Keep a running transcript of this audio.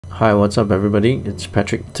Hi, what's up everybody? It's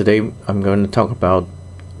Patrick. Today I'm going to talk about,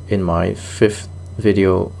 in my fifth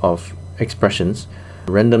video of expressions,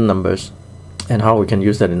 random numbers and how we can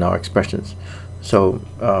use that in our expressions. So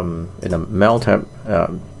in a MEL tab,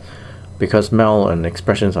 because MEL and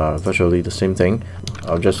expressions are virtually the same thing,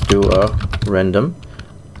 I'll just do a random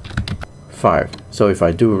 5. So if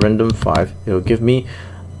I do random 5, it'll give me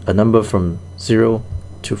a number from 0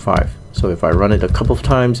 to 5. So if I run it a couple of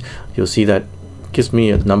times, you'll see that gives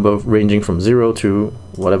me a number ranging from 0 to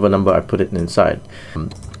whatever number I put it inside.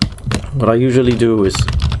 What I usually do is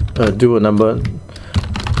do a number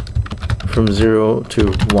from 0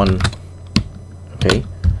 to 1. Okay,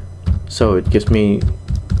 so it gives me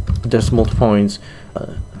decimal points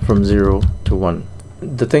from 0 to 1.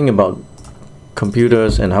 The thing about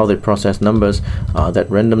computers and how they process numbers are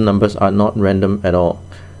that random numbers are not random at all.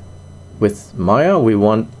 With Maya, we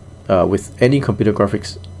want with any computer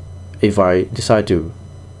graphics, if I decide to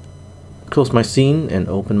close my scene and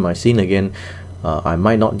open my scene again, I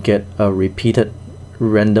might not get a repeated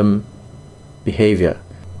random behavior.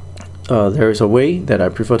 There is a way that I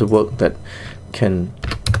prefer to work that can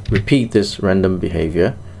repeat this random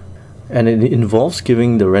behavior, and it involves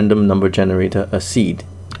giving the random number generator a seed.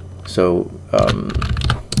 So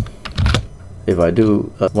if I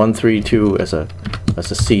do 132 as a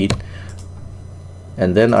seed,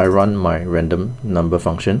 and then I run my random number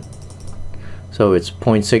function, so it's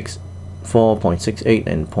 0.64, 0.68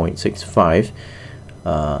 and 0.65.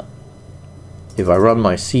 If I run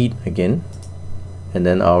my seed again, and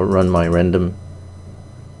then I'll run my random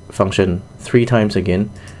function 3 times again,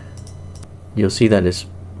 you'll see that it's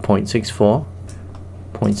 0.64,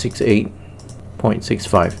 0.68,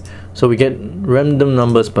 0.65. So we get random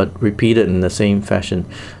numbers but repeated in the same fashion.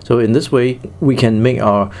 So in this way we can make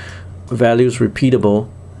our values repeatable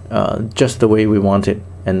just the way we want it,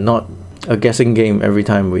 and not a guessing game every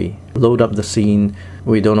time we load up the scene.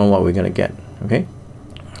 We don't know what we're gonna get. Okay,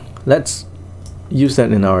 let's use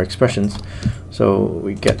that in our expressions. So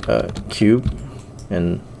we get a cube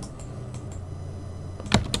and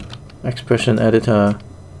expression editor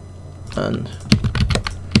and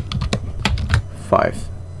 5.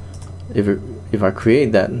 If I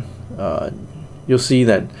create that, you'll see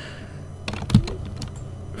that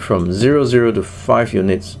from 0 to 5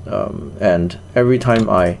 units, and every time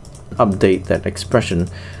I update that expression,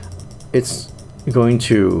 it's going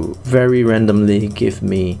to very randomly give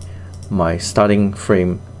me my starting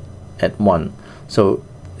frame at 1. So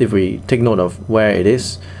if we take note of where it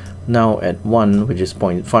is now at 1, which is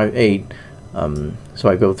 0.58, so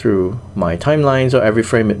I go through my timeline, so every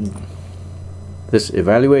frame this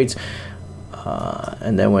evaluates,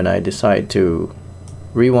 and then when I decide to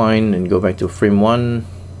rewind and go back to frame 1,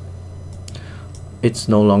 it's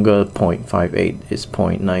no longer 0.58, it's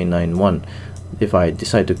 0.991. If I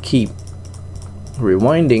decide to keep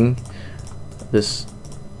rewinding, this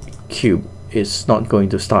cube is not going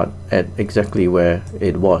to start at exactly where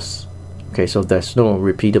it was. Okay, so there's no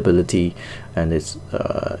repeatability and it's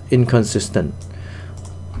inconsistent.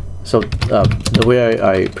 So the way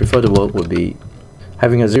I prefer to work would be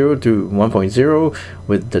having a 0 to 1.0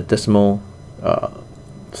 with the decimal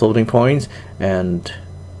floating points and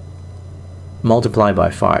multiply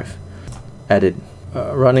by 5. Added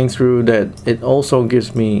running through that, it also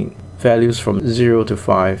gives me values from 0 to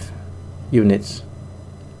 5 units,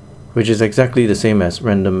 which is exactly the same as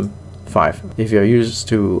random 5. If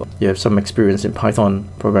you have some experience in Python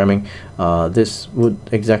programming, this would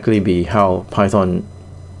exactly be how Python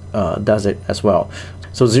does it as well.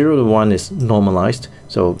 So 0 to 1 is normalized,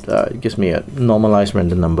 so it gives me a normalized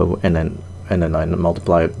random number, and then I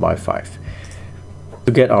multiply it by 5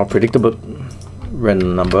 to get our predictable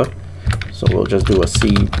random number. So we'll just do a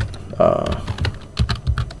seed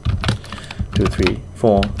 2, 3,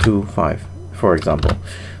 4, 2, 5, for example.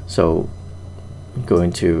 So I'm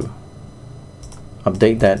going to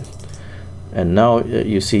update that, and now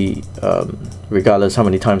you see, regardless how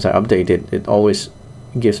many times I update it, it always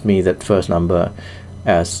gives me that first number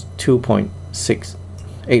as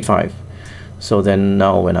 2.685. So then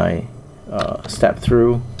now when I step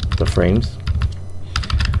through the frames,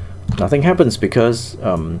 nothing happens, because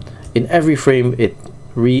in every frame it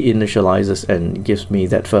reinitializes and gives me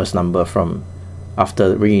that first number from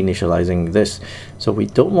after reinitializing this. So we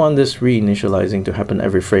don't want this reinitializing to happen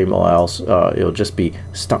every frame, or else it'll just be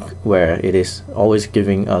stuck where it is, always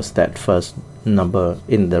giving us that first number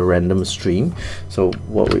in the random stream. So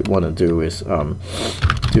what we want to do is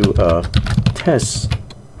do a test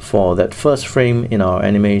for that first frame in our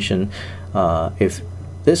animation. If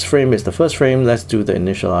this frame is the first frame, let's do the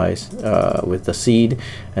initialize with the seed,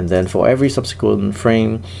 and then for every subsequent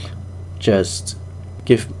frame just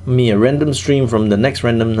give me a random stream from the next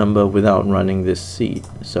random number without running this seed.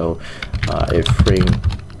 So if frame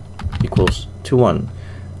equals to 1,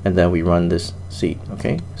 and then we run this seed.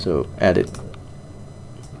 Okay, so add it,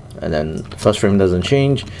 and then first frame doesn't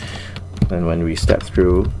change. And when we step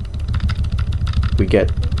through, we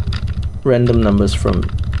get random numbers from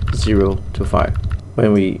 0 to 5.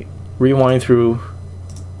 When we rewind through,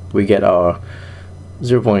 we get our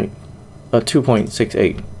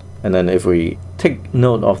 2.68. And then if we take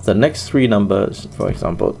note of the next three numbers, for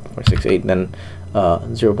example 0.68, then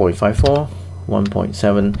 0.54,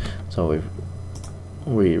 1.7. So if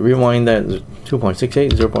we rewind that,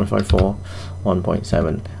 2.68, 0.54,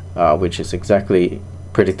 1.7, which is exactly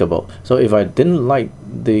predictable. So if I didn't like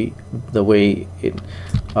the way it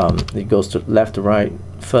goes to left to right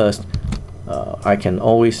first, I can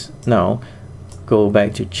always now go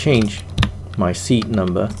back to change my seed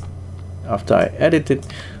number. After I edit it,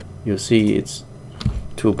 you'll see it's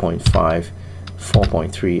 2.5,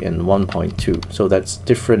 4.3, and 1.2. So that's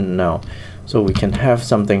different now. So we can have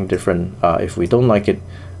something different if we don't like it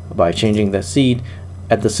by changing the seed.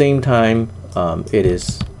 At the same time, it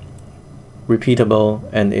is repeatable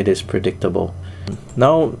and it is predictable.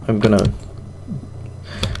 Now I'm gonna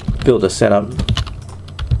build a setup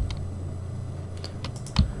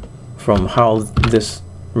from how this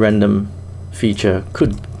random feature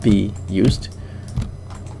could be used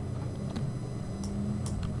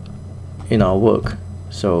in our work.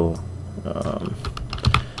 So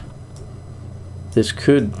this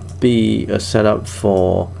could be a setup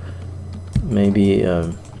for maybe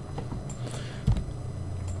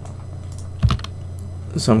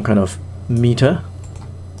some kind of meter,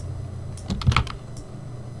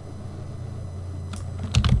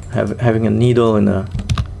 having a needle in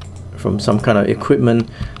from some kind of equipment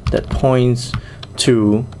that points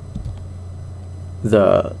to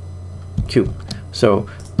the cube. So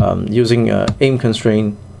using an aim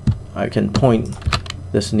constraint, I can point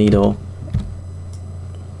this needle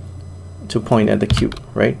to point at the cube,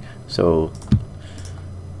 right? So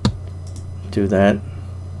do that.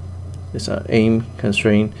 It's an aim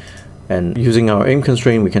constraint, and using our aim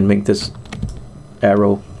constraint, we can make this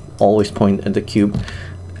arrow always point at the cube,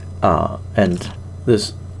 and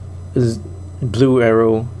this is blue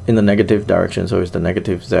arrow in the negative direction, so it's the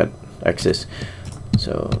negative z axis.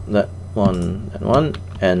 So that one and one,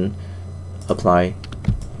 and apply.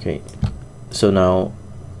 Okay, so now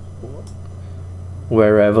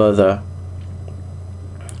wherever the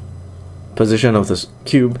position of this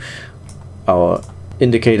cube, our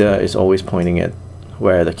indicator is always pointing at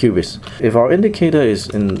where the cube is. If our indicator is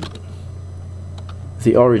in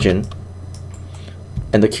the origin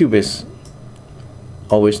and the cube is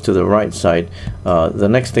always to the right side, the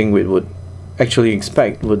next thing we would actually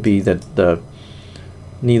expect would be that the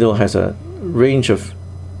needle has a range of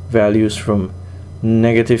values from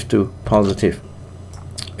negative to positive.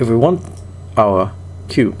 If we want our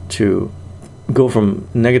cube to go from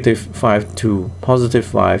 -5 to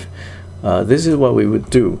 +5, this is what we would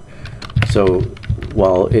do. So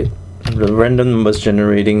while the random numbers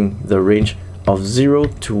generating the range of 0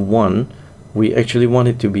 to 1, we actually want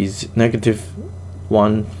it to be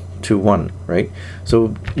 -1 to 1, right?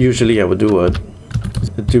 So usually I would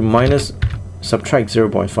do minus subtract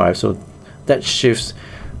 0.5, so that shifts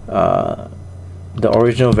the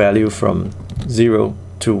original value from 0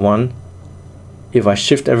 to 1. If I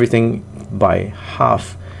shift everything by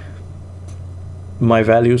half, my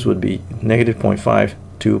values would be -0.5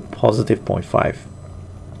 to +0.5.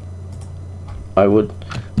 I would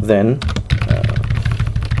then,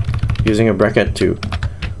 using a bracket to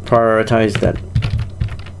prioritize that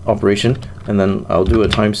operation, and then I'll do a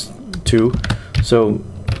 ×2. So,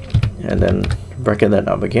 and then bracket that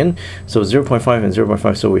up again. So 0.5 and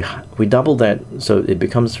 0.5. So we double that, so it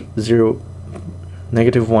becomes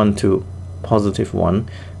 -1 to +1,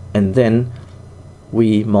 and then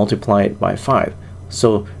we multiply it by 5.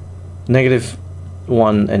 So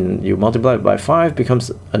 -1 and you multiply it by 5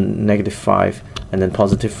 becomes a -5, and then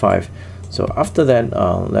 +5. So after that,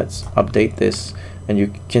 let's update this, and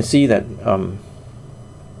you can see that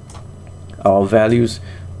our values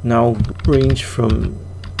now range from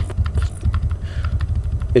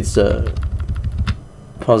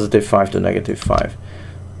 +5 to -5.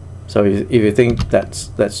 So if you think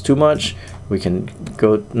that's too much, we can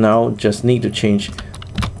go now. Just need to change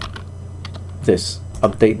this,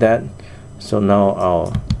 update that. So now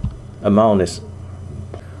our amount is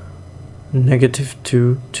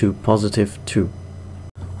 -2 to +2.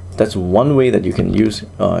 That's one way that you can use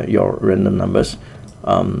your random numbers.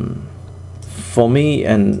 For me,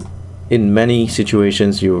 and in many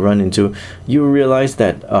situations you run into, you realize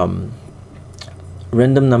that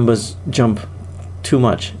random numbers jump too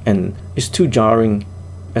much and it's too jarring,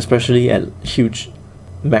 especially at huge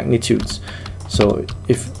magnitudes. So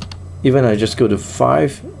if even I just go to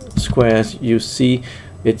 5 squares, you see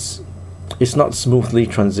it's not smoothly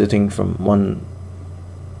transiting from one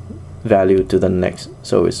value to the next,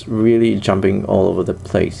 so it's really jumping all over the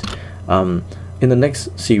place. In the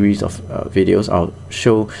next series of videos, I'll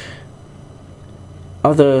show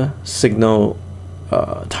other signal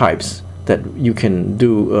types that you can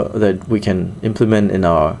do, that we can implement in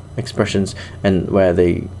our expressions, and where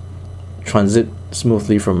they transit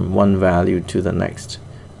smoothly from one value to the next.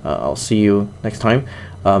 I'll see you next time.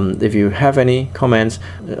 If you have any comments,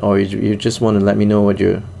 or you just want to let me know what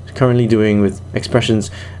you're currently doing with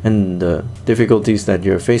expressions and the difficulties that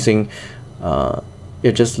you're facing,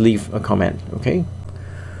 you just leave a comment. Okay,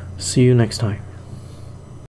 see you next time.